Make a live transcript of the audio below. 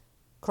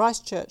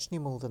Christchurch,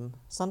 New Malden,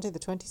 Sunday the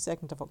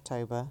 22nd of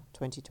October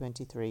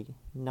 2023,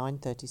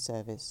 9:30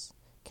 service.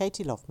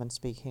 Katy Loffman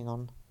speaking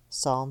on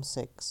Psalm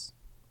 6.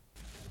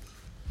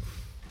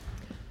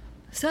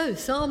 So,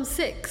 Psalm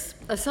 6,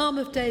 a psalm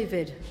of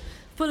David,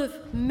 full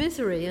of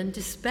misery and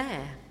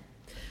despair.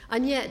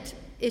 And yet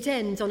it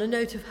ends on a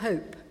note of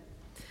hope,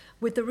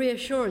 with the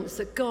reassurance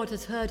that God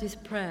has heard his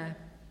prayer.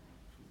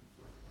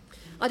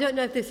 I don't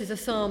know if this is a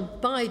psalm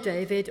by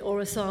David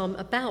or a psalm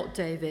about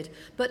David,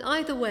 but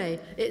either way,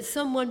 it's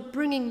someone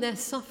bringing their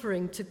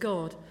suffering to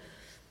God.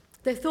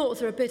 Their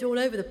thoughts are a bit all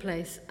over the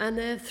place, and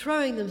they're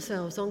throwing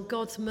themselves on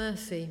God's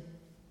mercy.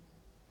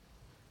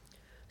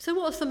 So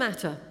what's the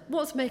matter?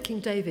 What's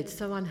making David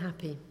so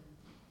unhappy?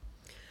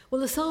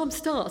 Well, the psalm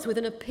starts with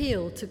an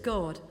appeal to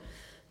God.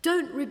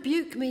 Don't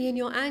rebuke me in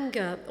your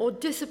anger or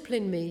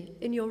discipline me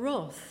in your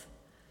wrath.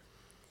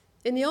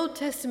 In the Old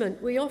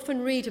Testament, we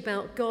often read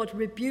about God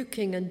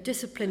rebuking and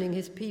disciplining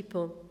his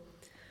people.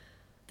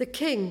 The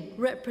king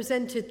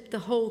represented the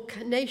whole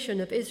nation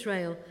of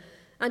Israel,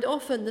 and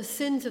often the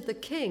sins of the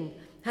king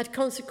had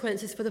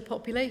consequences for the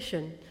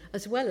population,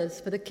 as well as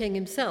for the king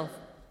himself.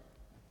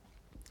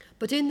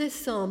 But in this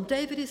psalm,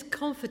 David is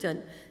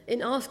confident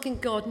in asking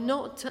God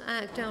not to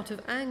act out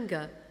of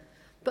anger,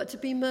 but to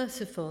be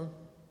merciful.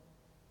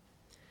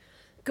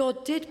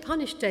 God did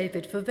punish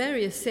David for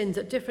various sins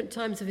at different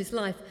times of his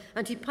life,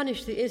 and he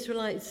punished the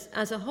Israelites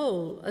as a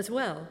whole as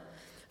well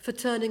for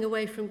turning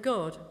away from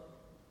God.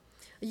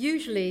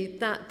 Usually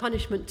that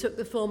punishment took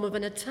the form of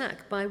an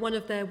attack by one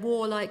of their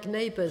warlike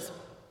neighbours.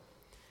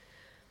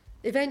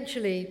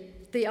 Eventually,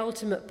 the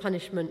ultimate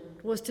punishment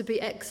was to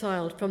be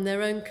exiled from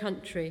their own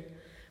country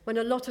when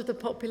a lot of the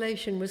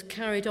population was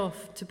carried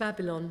off to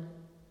Babylon.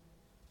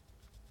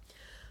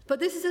 But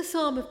this is a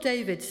psalm of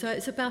David, so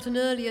it's about an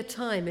earlier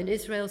time in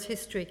Israel's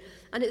history,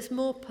 and it's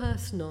more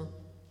personal.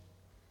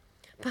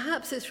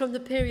 Perhaps it's from the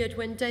period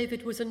when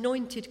David was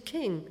anointed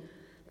king,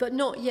 but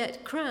not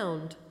yet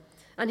crowned,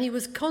 and he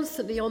was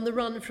constantly on the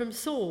run from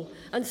Saul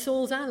and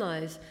Saul's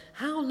allies.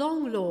 How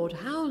long, Lord,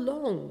 how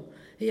long?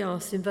 He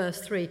asks in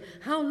verse 3.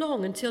 How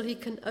long until he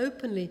can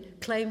openly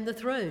claim the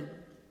throne?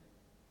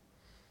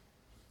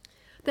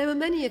 There were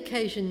many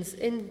occasions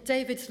in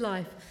David's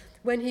life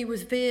when he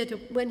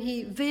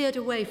veered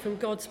away from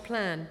God's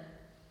plan.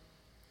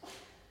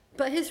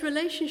 But his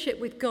relationship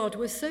with God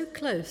was so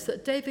close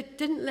that David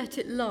didn't let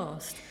it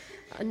last,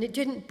 and it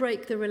didn't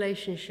break the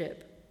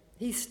relationship.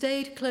 He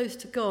stayed close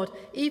to God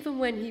even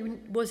when he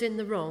was in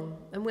the wrong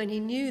and when he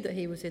knew that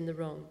he was in the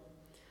wrong.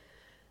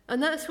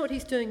 And that's what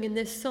he's doing in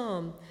this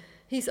psalm.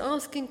 He's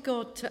asking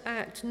God to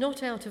act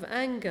not out of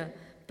anger,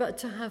 but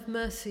to have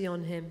mercy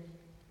on him.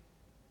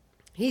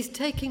 He's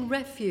taking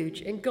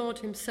refuge in God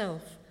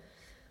himself,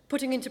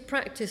 putting into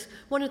practice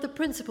one of the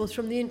principles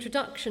from the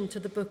introduction to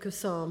the book of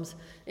Psalms.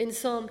 In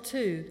Psalm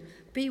 2,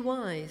 be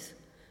wise.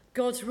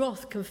 God's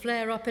wrath can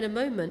flare up in a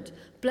moment.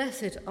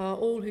 Blessed are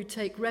all who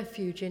take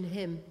refuge in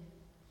him.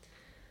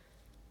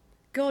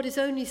 God is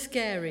only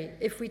scary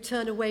if we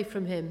turn away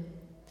from him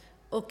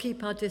or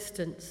keep our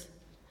distance.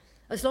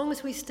 As long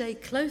as we stay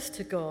close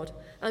to God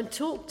and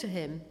talk to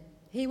him,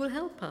 he will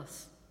help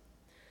us.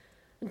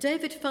 And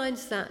David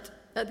finds that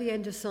at the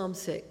end of Psalm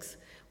 6,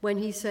 when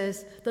he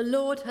says, the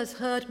Lord has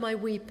heard my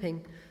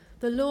weeping.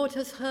 The Lord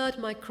has heard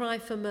my cry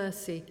for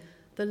mercy.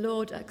 The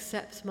Lord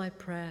accepts my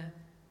prayer.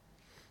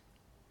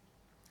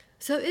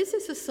 So is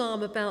this a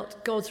psalm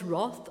about God's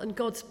wrath and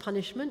God's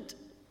punishment?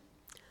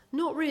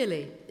 Not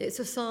really. It's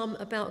a psalm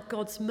about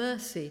God's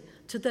mercy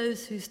to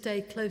those who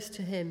stay close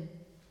to him.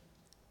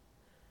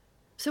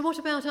 So what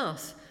about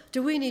us?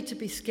 Do we need to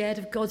be scared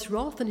of God's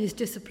wrath and his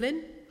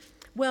discipline?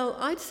 Well,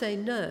 I'd say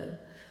no.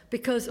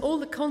 Because all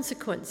the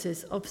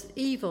consequences of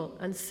evil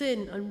and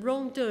sin and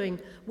wrongdoing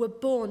were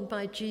borne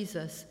by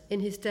Jesus in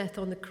his death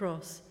on the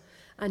cross,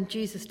 and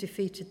Jesus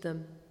defeated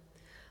them.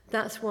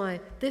 That's why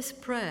this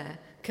prayer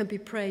can be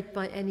prayed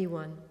by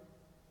anyone.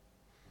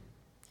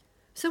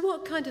 So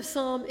what kind of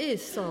psalm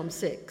is Psalm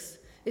 6?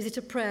 Is it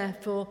a prayer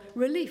for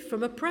relief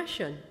from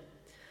oppression?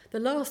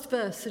 The last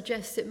verse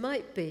suggests it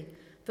might be.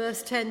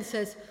 Verse 10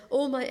 says,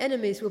 all my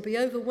enemies will be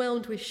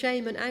overwhelmed with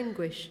shame and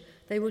anguish.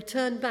 They will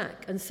turn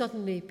back and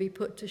suddenly be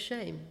put to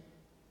shame.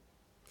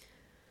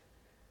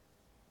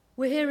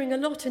 We're hearing a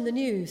lot in the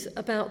news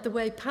about the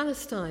way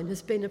Palestine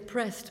has been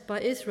oppressed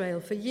by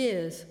Israel for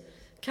years.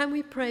 Can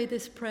we pray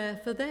this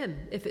prayer for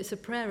them if it's a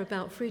prayer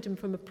about freedom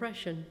from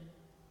oppression?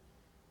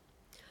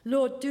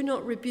 Lord, do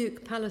not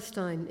rebuke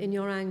Palestine in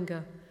your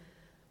anger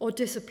or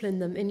discipline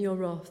them in your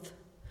wrath.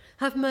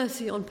 Have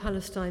mercy on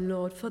Palestine,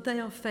 Lord, for they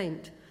are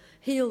faint.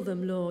 Heal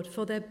them, Lord,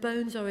 for their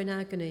bones are in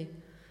agony.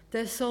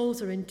 Their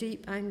souls are in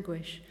deep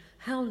anguish.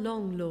 How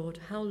long, Lord,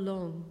 how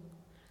long?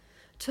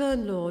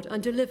 Turn, Lord,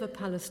 and deliver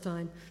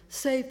Palestine.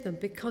 Save them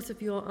because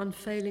of your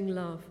unfailing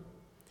love.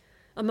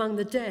 Among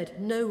the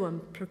dead, no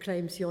one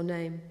proclaims your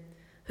name.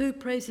 Who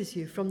praises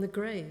you from the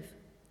grave?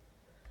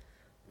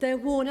 They're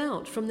worn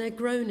out from their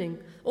groaning.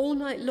 All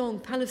night long,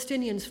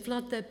 Palestinians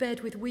flood their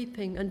bed with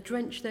weeping and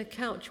drench their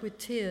couch with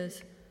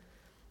tears.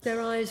 Their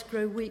eyes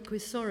grow weak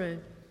with sorrow.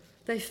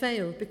 They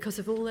fail because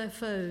of all their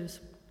foes.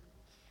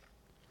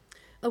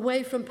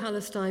 Away from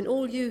Palestine,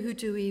 all you who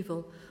do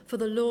evil, for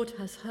the Lord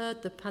has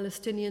heard the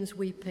Palestinians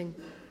weeping.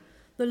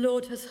 The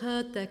Lord has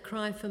heard their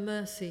cry for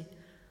mercy.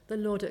 The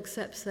Lord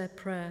accepts their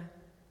prayer.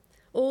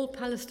 All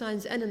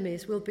Palestine's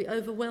enemies will be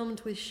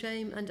overwhelmed with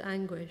shame and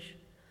anguish.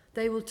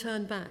 They will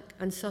turn back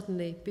and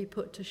suddenly be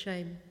put to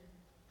shame.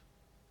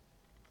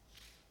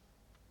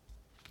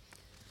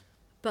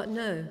 But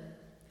no,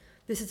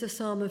 this is a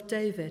psalm of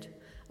David,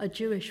 a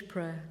Jewish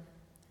prayer.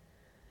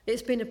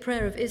 It's been a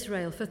prayer of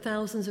Israel for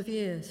thousands of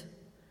years.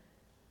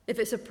 If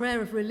it's a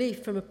prayer of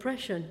relief from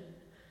oppression,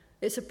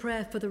 it's a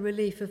prayer for the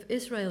relief of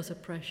Israel's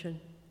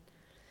oppression.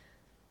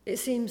 It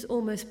seems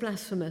almost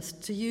blasphemous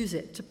to use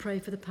it to pray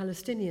for the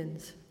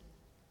Palestinians.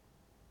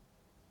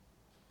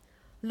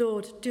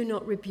 Lord, do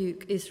not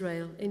rebuke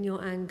Israel in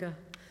your anger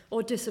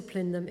or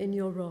discipline them in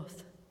your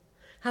wrath.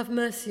 Have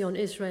mercy on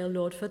Israel,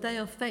 Lord, for they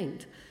are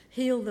faint.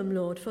 Heal them,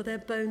 Lord, for their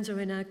bones are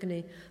in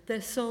agony.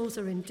 Their souls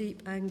are in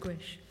deep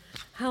anguish.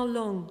 How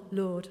long,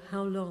 Lord,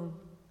 how long?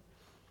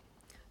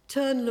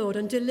 Turn, Lord,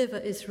 and deliver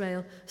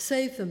Israel.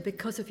 Save them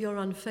because of your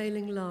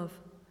unfailing love.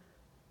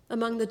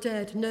 Among the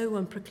dead, no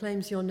one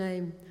proclaims your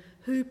name.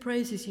 Who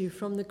praises you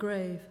from the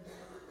grave?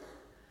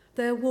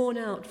 They are worn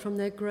out from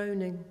their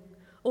groaning.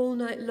 All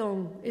night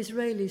long,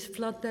 Israelis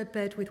flood their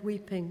bed with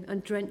weeping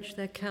and drench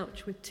their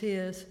couch with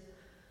tears.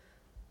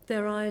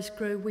 Their eyes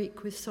grow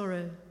weak with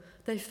sorrow.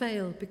 They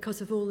fail because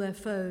of all their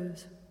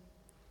foes.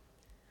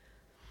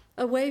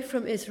 Away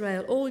from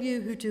Israel, all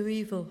you who do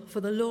evil, for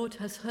the Lord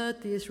has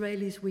heard the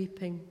Israelis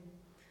weeping.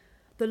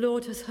 The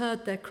Lord has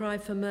heard their cry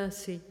for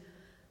mercy.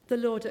 The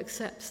Lord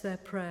accepts their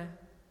prayer.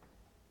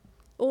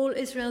 All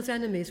Israel's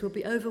enemies will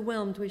be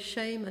overwhelmed with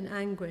shame and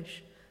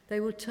anguish. They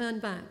will turn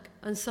back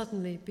and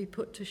suddenly be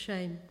put to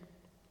shame.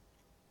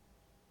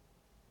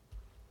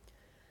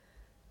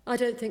 I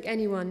don't think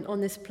anyone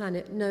on this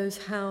planet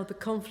knows how the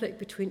conflict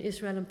between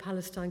Israel and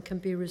Palestine can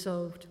be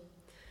resolved.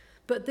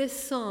 But this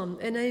psalm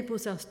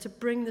enables us to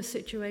bring the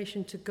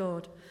situation to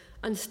God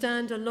and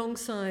stand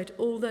alongside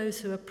all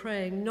those who are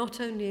praying, not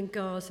only in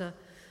Gaza,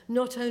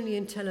 not only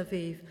in Tel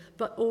Aviv,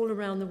 but all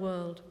around the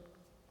world.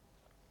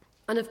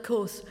 And of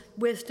course,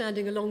 we're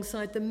standing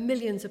alongside the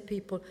millions of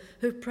people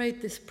who've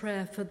prayed this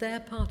prayer for their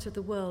part of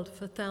the world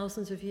for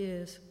thousands of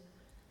years.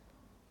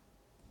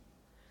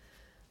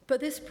 But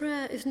this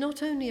prayer is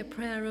not only a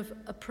prayer of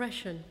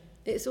oppression,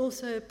 it's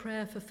also a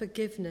prayer for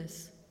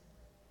forgiveness.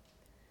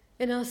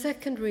 In our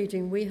second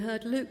reading, we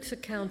heard Luke's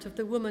account of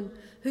the woman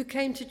who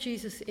came to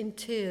Jesus in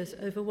tears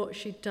over what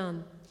she'd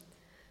done,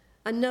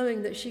 and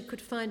knowing that she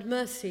could find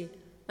mercy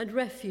and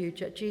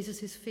refuge at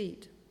Jesus'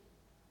 feet.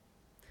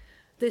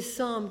 This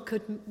psalm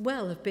could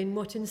well have been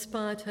what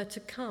inspired her to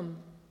come.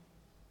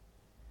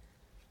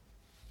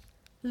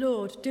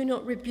 Lord, do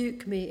not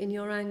rebuke me in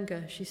your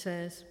anger, she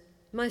says.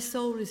 My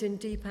soul is in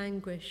deep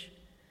anguish.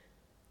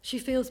 She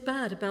feels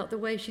bad about the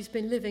way she's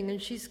been living,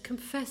 and she's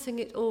confessing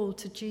it all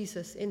to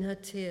Jesus in her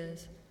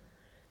tears.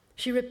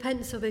 She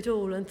repents of it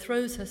all and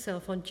throws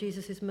herself on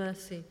Jesus'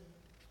 mercy.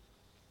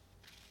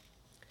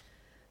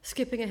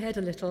 Skipping ahead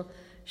a little,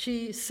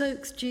 she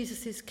soaks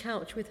Jesus'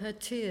 couch with her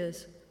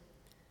tears.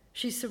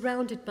 She's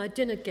surrounded by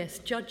dinner guests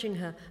judging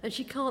her, and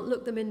she can't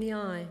look them in the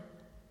eye.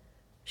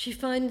 She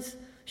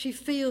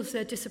feels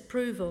their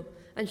disapproval,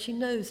 and she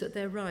knows that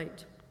they're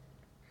right.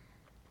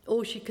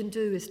 All she can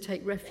do is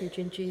take refuge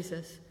in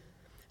Jesus.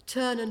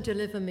 Turn and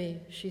deliver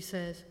me, she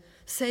says.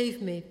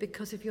 Save me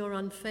because of your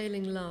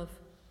unfailing love.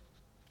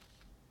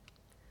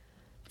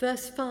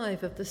 Verse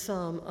 5 of the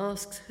psalm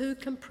asks, who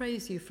can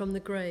praise you from the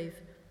grave?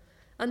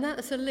 And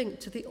that's a link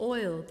to the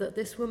oil that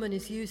this woman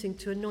is using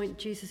to anoint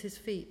Jesus'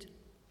 feet.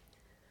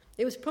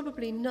 It was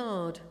probably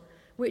nard,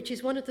 which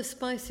is one of the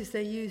spices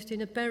they used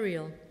in a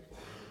burial.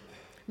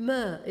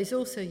 Myrrh is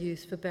also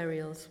used for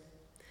burials,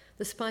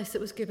 the spice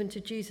that was given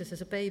to Jesus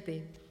as a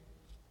baby.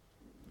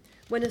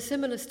 When a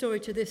similar story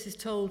to this is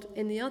told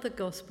in the other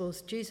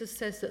Gospels, Jesus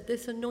says that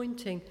this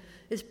anointing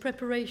is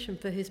preparation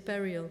for his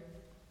burial.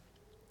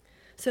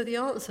 So the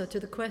answer to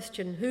the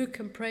question, who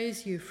can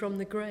praise you from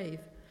the grave,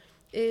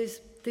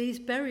 is these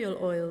burial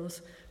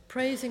oils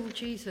praising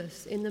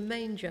Jesus in the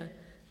manger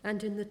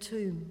and in the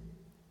tomb.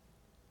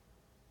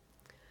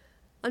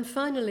 And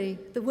finally,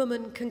 the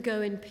woman can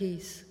go in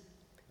peace.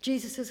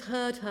 Jesus has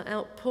heard her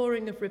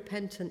outpouring of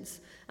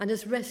repentance and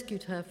has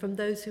rescued her from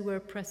those who were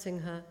oppressing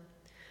her.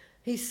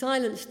 He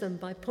silenced them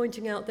by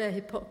pointing out their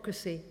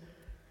hypocrisy.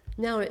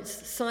 Now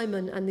it's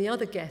Simon and the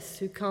other guests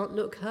who can't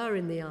look her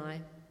in the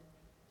eye.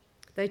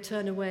 They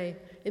turn away,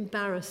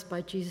 embarrassed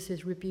by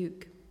Jesus'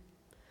 rebuke.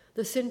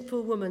 The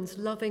sinful woman's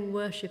loving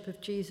worship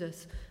of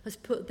Jesus has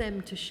put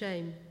them to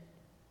shame.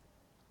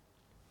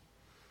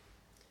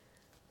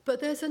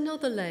 But there's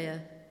another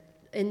layer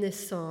in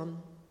this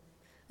psalm,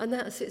 and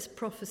that's its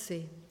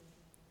prophecy.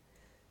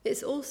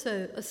 It's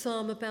also a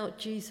psalm about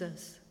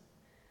Jesus.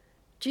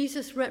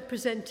 Jesus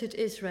represented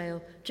Israel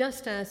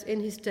just as in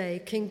his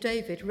day King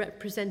David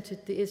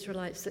represented the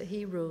Israelites that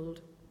he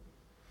ruled.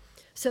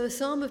 So a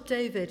psalm of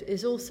David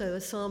is also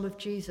a psalm of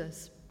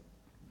Jesus.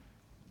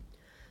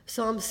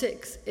 Psalm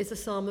 6 is a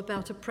psalm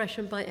about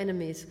oppression by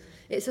enemies.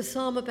 It's a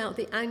psalm about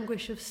the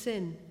anguish of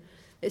sin.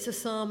 It's a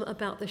psalm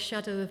about the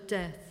shadow of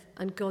death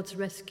and God's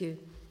rescue.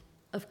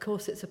 Of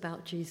course, it's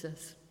about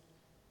Jesus.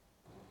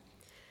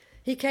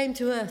 He came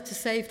to earth to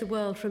save the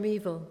world from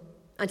evil,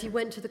 and he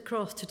went to the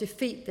cross to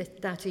defeat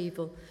that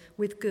evil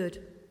with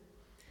good.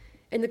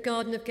 In the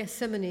Garden of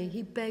Gethsemane,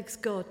 he begs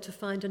God to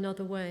find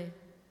another way.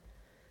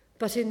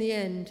 But in the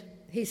end,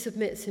 he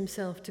submits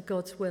himself to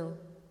God's will.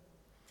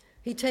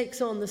 He takes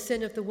on the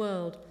sin of the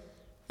world,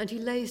 and he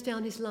lays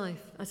down his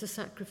life as a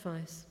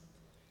sacrifice.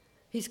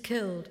 He's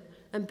killed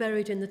and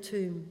buried in the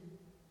tomb.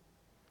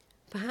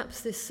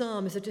 Perhaps this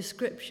psalm is a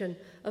description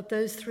of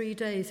those 3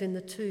 days in the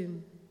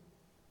tomb.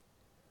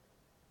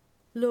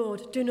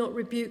 Lord, do not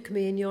rebuke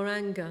me in your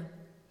anger.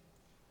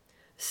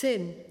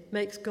 Sin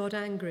makes God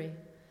angry,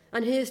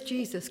 and here's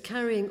Jesus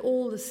carrying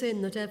all the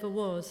sin that ever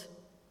was.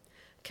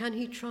 Can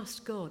he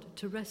trust God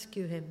to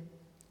rescue him?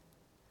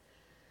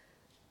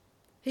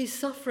 He's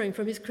suffering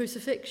from his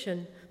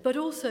crucifixion, but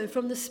also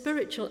from the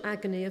spiritual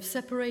agony of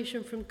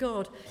separation from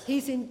God.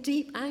 He's in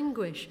deep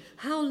anguish.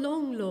 How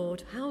long,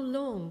 Lord? How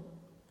long?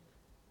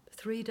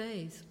 3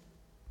 days.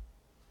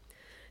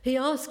 He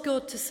asks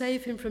God to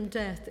save him from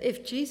death.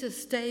 If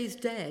Jesus stays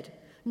dead,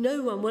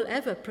 no one will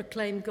ever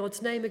proclaim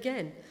God's name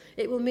again.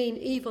 It will mean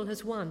evil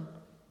has won.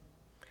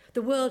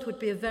 The world would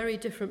be a very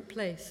different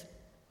place.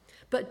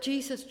 But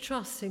Jesus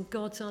trusts in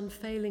God's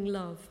unfailing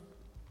love.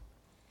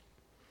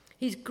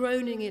 He's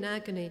groaning in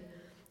agony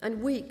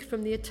and weak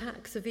from the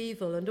attacks of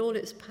evil and all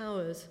its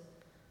powers.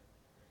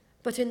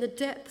 But in the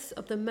depths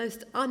of the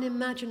most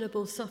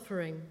unimaginable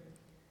suffering,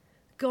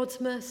 God's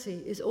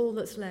mercy is all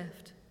that's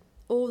left,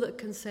 all that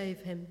can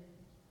save him.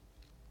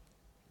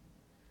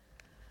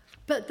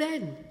 But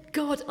then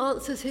God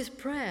answers his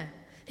prayer.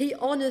 He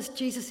honours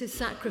Jesus'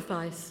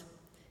 sacrifice.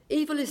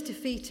 Evil is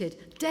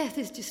defeated, death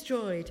is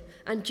destroyed,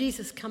 and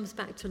Jesus comes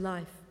back to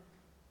life.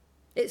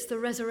 It's the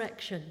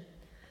resurrection,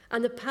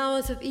 and the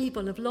powers of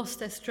evil have lost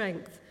their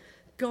strength.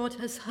 God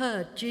has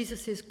heard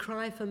Jesus'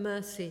 cry for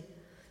mercy,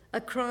 a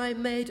cry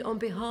made on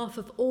behalf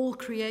of all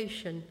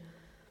creation,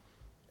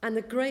 and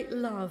the great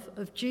love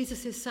of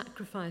Jesus'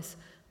 sacrifice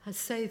has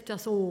saved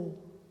us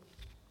all.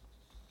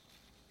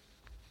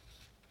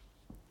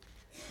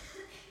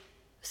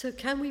 So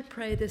can we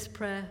pray this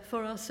prayer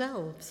for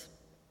ourselves?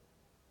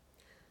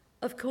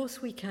 Of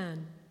course we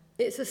can.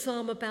 It's a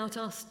psalm about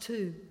us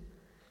too.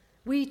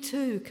 We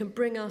too can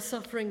bring our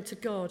suffering to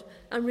God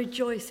and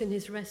rejoice in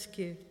his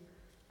rescue.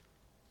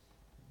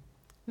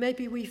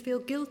 Maybe we feel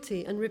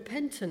guilty and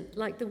repentant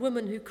like the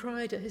woman who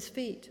cried at his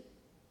feet.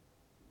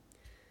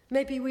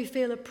 Maybe we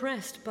feel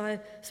oppressed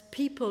by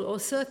people or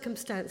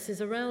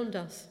circumstances around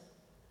us.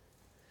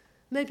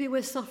 Maybe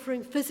we're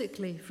suffering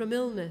physically from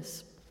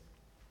illness.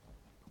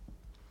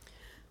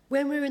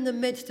 When we're in the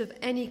midst of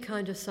any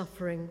kind of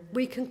suffering,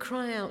 we can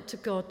cry out to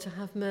God to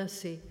have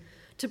mercy,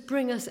 to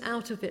bring us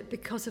out of it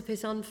because of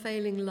his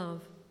unfailing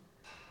love.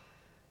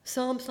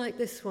 Psalms like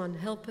this one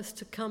help us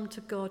to come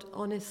to God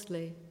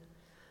honestly,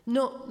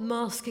 not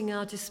masking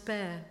our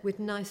despair with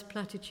nice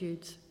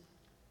platitudes.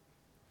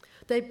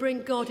 They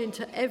bring God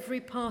into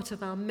every part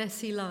of our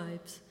messy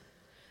lives,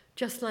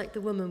 just like the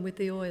woman with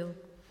the oil.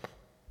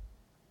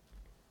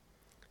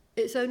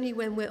 It's only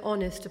when we're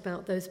honest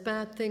about those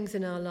bad things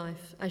in our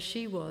life, as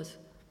she was,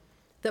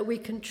 that we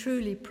can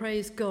truly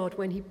praise God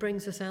when he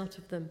brings us out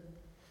of them.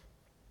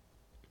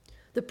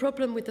 The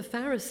problem with the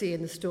Pharisee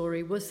in the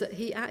story was that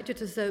he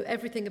acted as though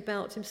everything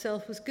about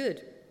himself was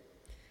good.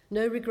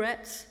 No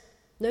regrets,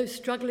 no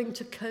struggling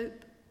to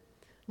cope,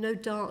 no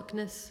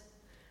darkness.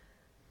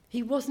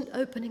 He wasn't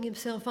opening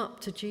himself up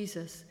to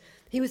Jesus.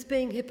 He was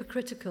being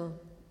hypocritical.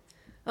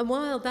 And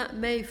while that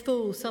may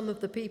fool some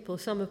of the people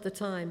some of the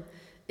time,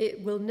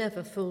 it will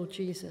never fool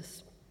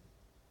Jesus.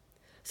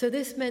 So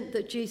this meant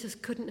that Jesus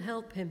couldn't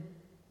help him.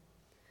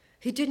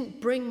 He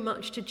didn't bring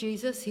much to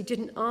Jesus. He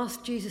didn't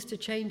ask Jesus to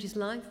change his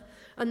life.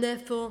 And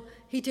therefore,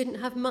 he didn't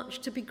have much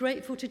to be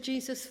grateful to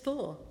Jesus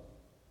for,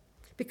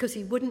 because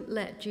he wouldn't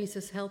let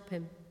Jesus help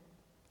him.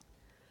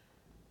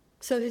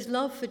 So his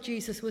love for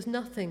Jesus was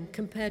nothing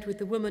compared with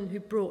the woman who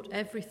brought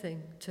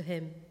everything to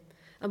him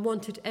and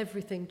wanted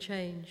everything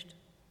changed.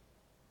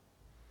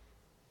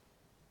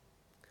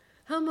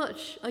 How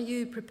much are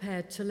you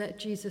prepared to let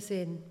Jesus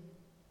in?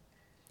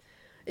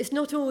 It's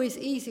not always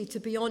easy to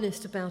be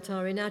honest about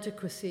our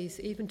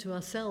inadequacies, even to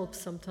ourselves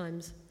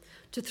sometimes,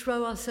 to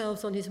throw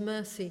ourselves on his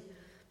mercy,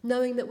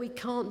 knowing that we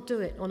can't do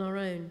it on our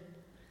own.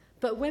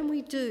 But when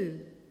we do,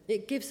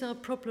 it gives our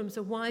problems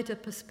a wider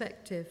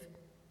perspective.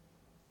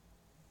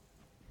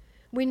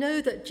 We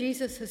know that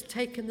Jesus has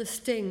taken the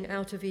sting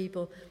out of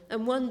evil,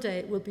 and one day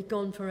it will be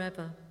gone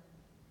forever.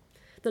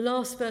 The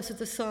last verse of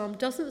the psalm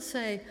doesn't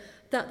say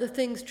that the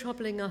things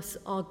troubling us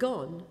are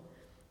gone.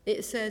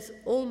 It says,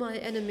 all my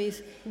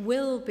enemies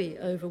will be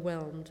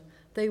overwhelmed.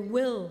 They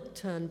will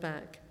turn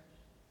back.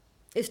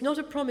 It's not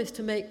a promise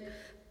to make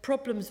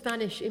problems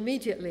vanish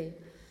immediately,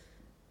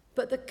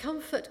 but the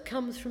comfort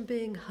comes from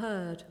being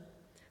heard,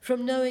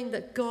 from knowing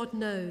that God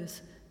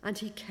knows and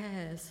he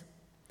cares,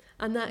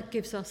 and that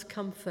gives us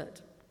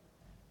comfort.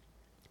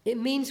 It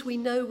means we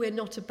know we're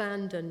not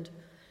abandoned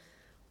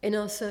in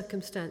our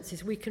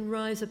circumstances. We can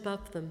rise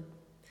above them.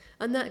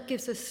 And that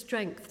gives us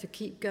strength to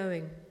keep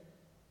going.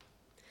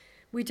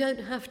 We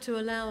don't have to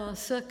allow our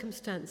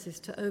circumstances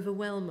to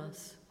overwhelm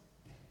us.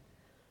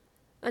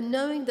 And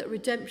knowing that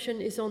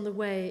redemption is on the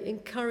way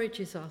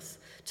encourages us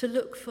to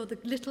look for the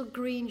little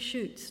green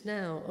shoots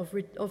now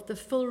of the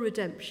full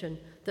redemption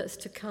that's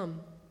to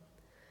come.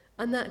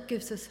 And that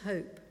gives us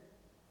hope.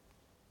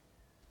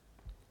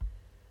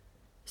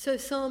 So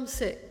Psalm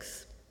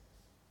 6,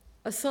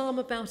 a psalm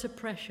about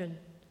oppression,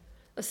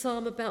 a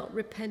psalm about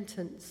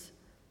repentance,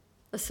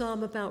 a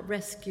psalm about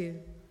rescue,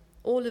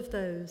 all of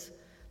those,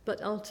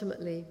 but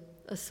ultimately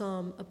a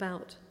psalm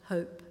about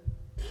hope.